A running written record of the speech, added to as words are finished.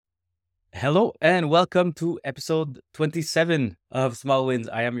Hello and welcome to episode 27 of Small Wins.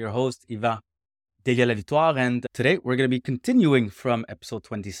 I am your host, Yvan Delia La Victoire, and today we're going to be continuing from episode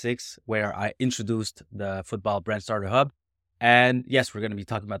 26, where I introduced the Football Brand Starter Hub. And yes, we're going to be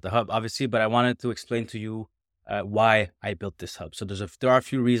talking about the hub, obviously, but I wanted to explain to you why I built this hub. So there are a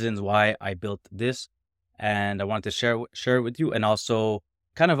few reasons why I built this, and I wanted to share it with you, and also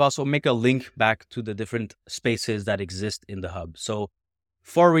also make a link back to the different spaces that exist in the hub. So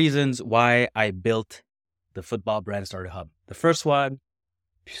 4 reasons why I built the Football Brand Starter Hub. The first one,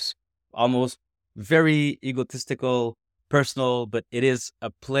 almost very egotistical, personal, but it is a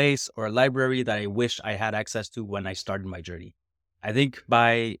place or a library that I wish I had access to when I started my journey. I think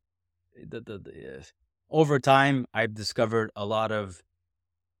by over time, I've discovered a lot of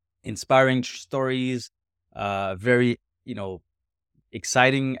inspiring stories, very,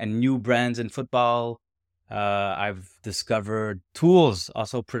 exciting and new brands in football. I've discovered tools,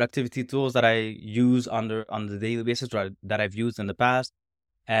 also productivity tools that I use on the daily basis that I've used in the past.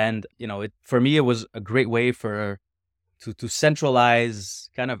 And, for me, it was a great way to centralize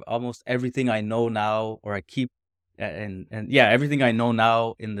kind of almost everything I know now, or I keep everything I know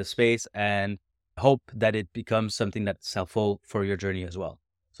now in the space, and hope that it becomes something that's helpful for your journey as well.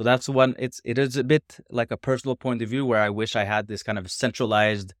 So that's one. It is a bit like a personal point of view where I wish I had this kind of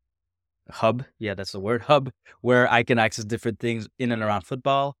centralized hub. Yeah, that's the word, hub, where I can access different things in and around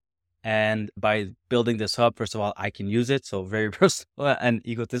football. And by building this hub, first of all, I can use it. So very personal and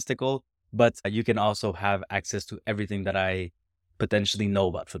egotistical, but you can also have access to everything that I potentially know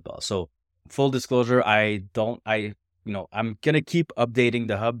about football. So full disclosure, I'm going to keep updating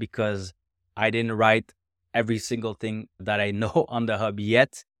the hub because I didn't write every single thing that I know on the hub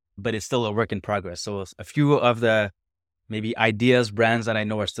yet, but it's still a work in progress. So a few of the maybe ideas, brands that I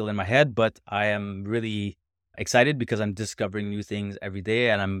know are still in my head, but I am really excited because I'm discovering new things every day,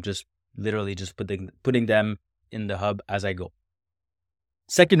 and I'm just literally just putting them in the hub as I go.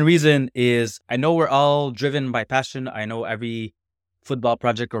 Second reason is I know we're all driven by passion. I know every football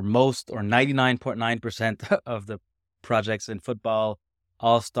project, or most, or 99.9% of the projects in football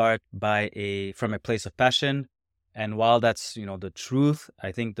all start from a place of passion. And while that's, the truth,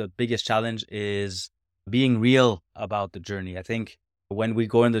 I think the biggest challenge is being real about the journey. I think when we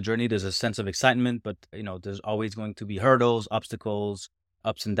go in the journey, there's a sense of excitement, but there's always going to be hurdles, obstacles,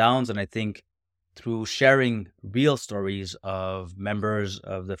 ups and downs. And I think through sharing real stories of members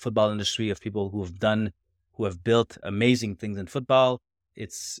of the football industry, of people who have built amazing things in football,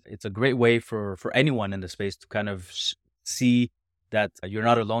 it's a great way for anyone in the space to kind of see that you're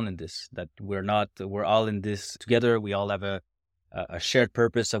not alone in this, that we're all in this together. We all have a shared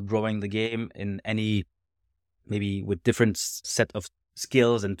purpose of growing the game in any, maybe with different set of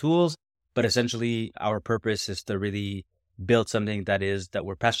skills and tools, but essentially our purpose is to really build something that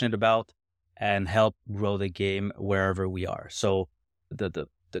we're passionate about and help grow the game wherever we are. So the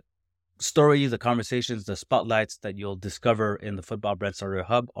stories, the conversations, the spotlights that you'll discover in the Football Brand Starter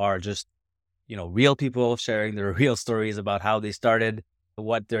Hub are just, real people sharing their real stories about how they started,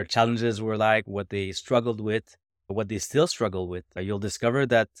 what their challenges were like, what they struggled with, what they still struggle with. You'll discover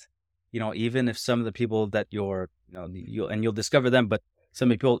that, even if some of the people that you'll discover them, but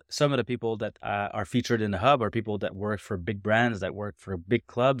some of the people that are featured in the hub are people that work for big brands, that work for big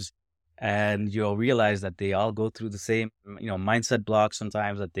clubs, and you'll realize that they all go through the same, mindset blocks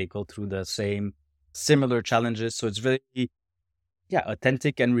sometimes, that they go through the same similar challenges. So it's really,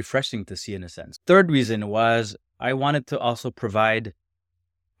 authentic and refreshing to see, in a sense. Third reason was I wanted to also provide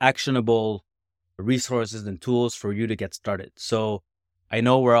actionable resources and tools for you to get started. So I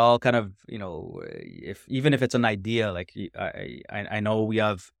know we're all kind of, even if it's an idea, like I know we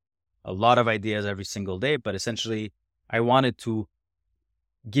have a lot of ideas every single day, but essentially I wanted to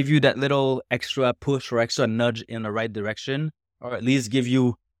give you that little extra push or extra nudge in the right direction, or at least give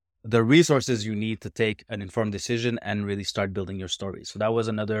you the resources you need to take an informed decision and really start building your story. So that was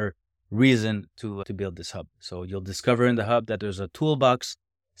another reason to build this hub. So you'll discover in the hub that there's a toolbox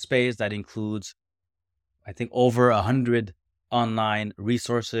space that includes, I think, over 100 online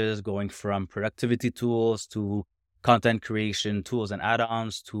resources, going from productivity tools to content creation tools and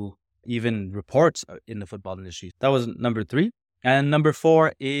add-ons to even reports in the football industry. That was number 3. And number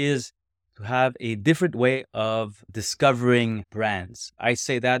 4 is to have a different way of discovering brands. I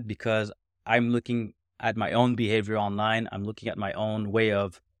say that because I'm looking at my own behavior online. I'm looking at my own way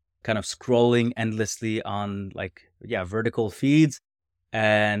of kind of scrolling endlessly on vertical feeds,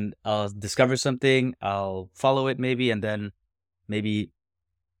 and I'll discover something, I'll follow it maybe, and then maybe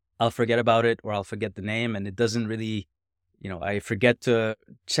I'll forget about it, or I'll forget the name, and it doesn't really, I forget to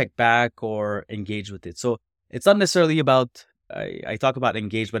check back or engage with it. So it's not necessarily about I talk about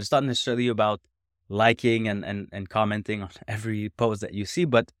engage, but it's not necessarily about liking and commenting on every post that you see,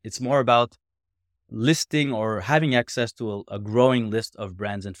 but it's more about listing or having access to a growing list of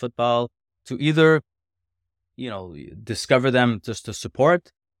brands in football to either, discover them just to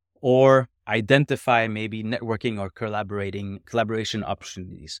support or identify maybe networking or collaboration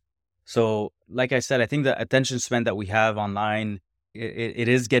opportunities. So, like I said, I think the attention span that we have online, it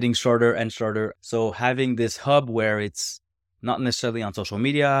is getting shorter and shorter. So having this hub where it's not necessarily on social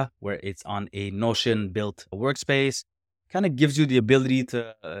media, where it's on a Notion built workspace, kind of gives you the ability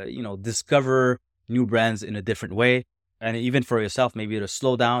to, discover new brands in a different way. And even for yourself, maybe to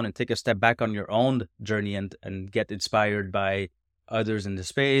slow down and take a step back on your own journey and get inspired by others in the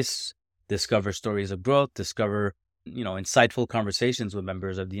space, discover stories of growth, discover, insightful conversations with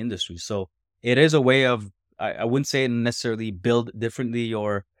members of the industry. So it is a way of, I wouldn't say necessarily build differently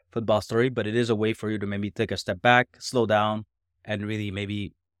your football story, but it is a way for you to maybe take a step back, slow down, and really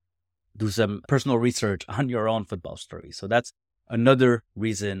maybe do some personal research on your own football story. So that's another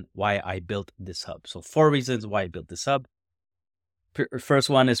reason why I built this hub. So 4 reasons why I built this hub. First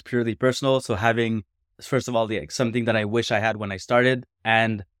one is purely personal. So having, first of all, something that I wish I had when I started,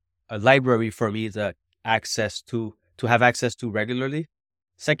 and a library for me to have access to regularly.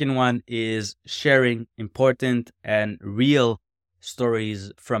 Second one is sharing important and real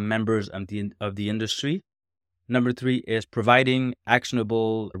stories from members of the industry. Number 3 is providing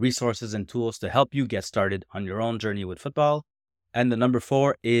actionable resources and tools to help you get started on your own journey with football. And the number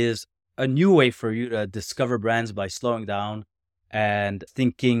 4 is a new way for you to discover brands by slowing down and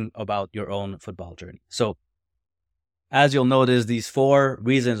thinking about your own football journey. So as you'll notice, these 4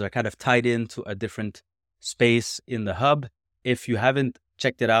 reasons are kind of tied into a different space in the hub. If you haven't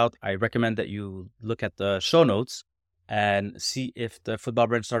checked it out, I recommend that you look at the show notes and see if the Football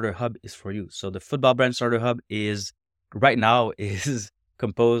Brand Starter Hub is for you. So the Football Brand Starter Hub is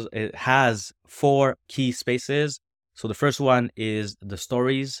composed, it has 4 key spaces. So the first one is the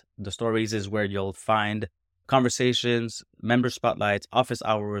stories. The stories is where you'll find conversations, member spotlights, office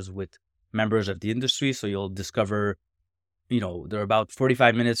hours with members of the industry. So you'll discover, they're about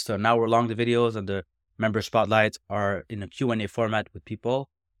 45 minutes to an hour long, the videos, and the member spotlights are in a Q&A format with people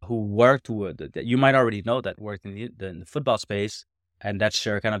who worked that you might already know that worked in the football space, and that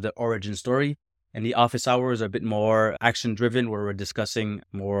share kind of the origin story. And the office hours are a bit more action driven, where we're discussing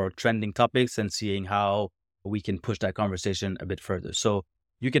more trending topics and seeing how we can push that conversation a bit further. So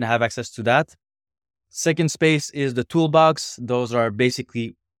you can have access to that. Second space is the toolbox. Those are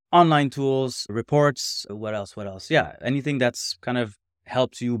basically online tools, reports. What else? Yeah, anything that's kind of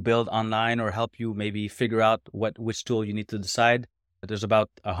helps you build online or help you maybe figure out which tool you need to decide. There's about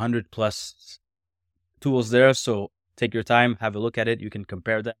 100 plus tools there. So take your time, have a look at it. You can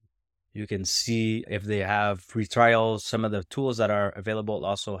compare them. You can see if they have free trials. Some of the tools that are available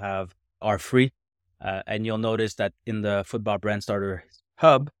also are free. And you'll notice that in the Football Brand Starter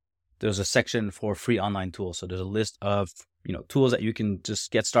Hub, there's a section for free online tools. So there's a list of, tools that you can just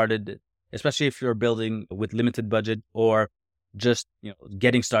get started, especially if you're building with limited budget or just,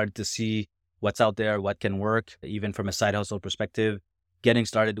 getting started to see what's out there, what can work, even from a side hustle perspective. Getting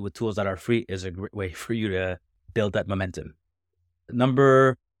started with tools that are free is a great way for you to build that momentum.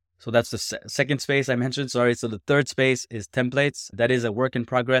 So that's the second space I mentioned. Sorry. So the third space is templates. That is a work in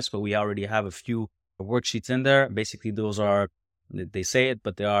progress, but we already have a few worksheets in there. Basically, those are, they say it,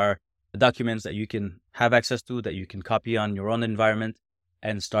 but they are documents that you can have access to, that you can copy on your own environment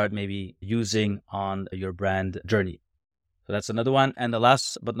and start maybe using on your brand journey. So that's another one. And the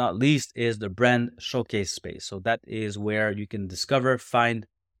last but not least is the brand showcase space. So that is where you can find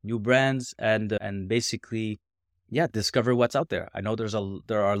new brands and basically, discover what's out there. I know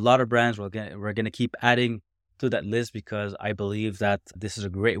there are a lot of brands. We're going to keep adding to that list because I believe that this is a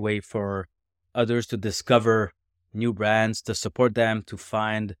great way for others to discover new brands, to support them, to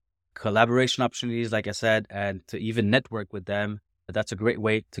find collaboration opportunities, like I said, and to even network with them. That's a great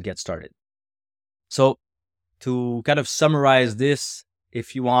way to get started. So to kind of summarize this,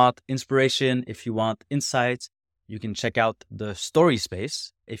 if you want inspiration, if you want insights, you can check out the story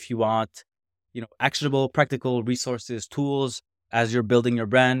space. If you want, actionable, practical resources, tools, as you're building your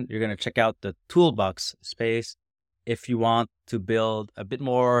brand, you're going to check out the toolbox space. If you want to build a bit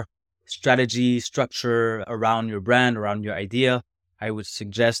more strategy, structure around your brand, around your idea, I would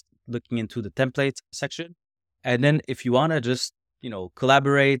suggest looking into the templates section. And then if you want to just,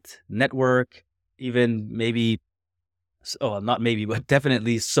 collaborate, network, even but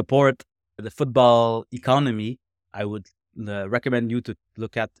definitely support the football economy, I would recommend you to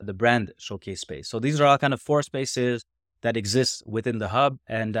look at the brand showcase space. So these are all kind of 4 spaces that exist within the hub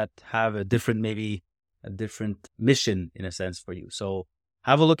and that have a different maybe mission in a sense for you. So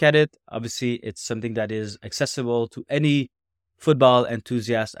have a look at it. Obviously, it's something that is accessible to any football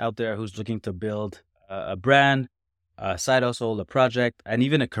enthusiast out there who's looking to build a brand, a side hustle, a project, and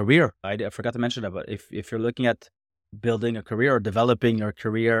even a career. I forgot to mention that, but if you're looking at building a career or developing your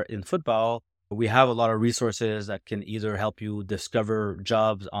career in football, we have a lot of resources that can either help you discover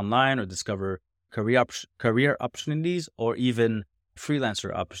jobs online or discover career opportunities or even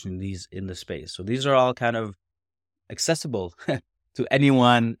freelancer opportunities in the space. So these are all kind of accessible to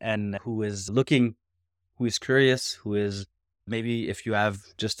anyone and who is looking, who is curious, who is maybe if you have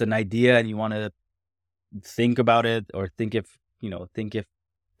just an idea and you want to think about it or think if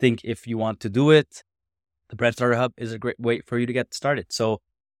you want to do it, the Brand Starter Hub is a great way for you to get started. So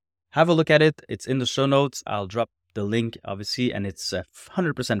have a look at it. It's in the show notes. I'll drop the link, obviously, and it's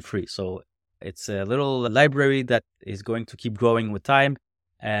 100% free. So it's a little library that is going to keep growing with time.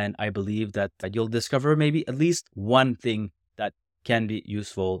 And I believe that you'll discover maybe at least one thing that can be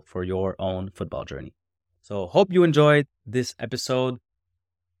useful for your own football journey. So hope you enjoyed this episode.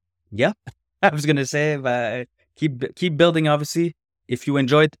 Yeah, I was going to say, keep building, obviously. If you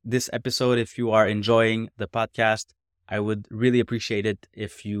enjoyed this episode, if you are enjoying the podcast, I would really appreciate it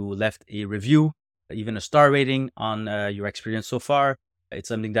if you left a review, even a star rating on your experience so far. It's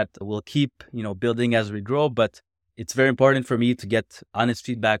something that will keep, building as we grow, but it's very important for me to get honest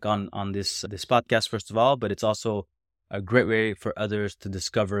feedback on this podcast, first of all, but it's also a great way for others to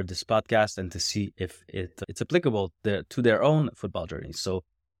discover this podcast and to see if it's applicable to their own football journey. So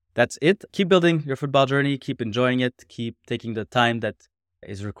that's it. Keep building your football journey. Keep enjoying it. Keep taking the time that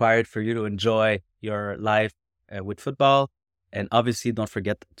is required for you to enjoy your life with football. And obviously, don't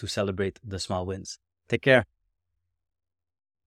forget to celebrate the small wins. Take care.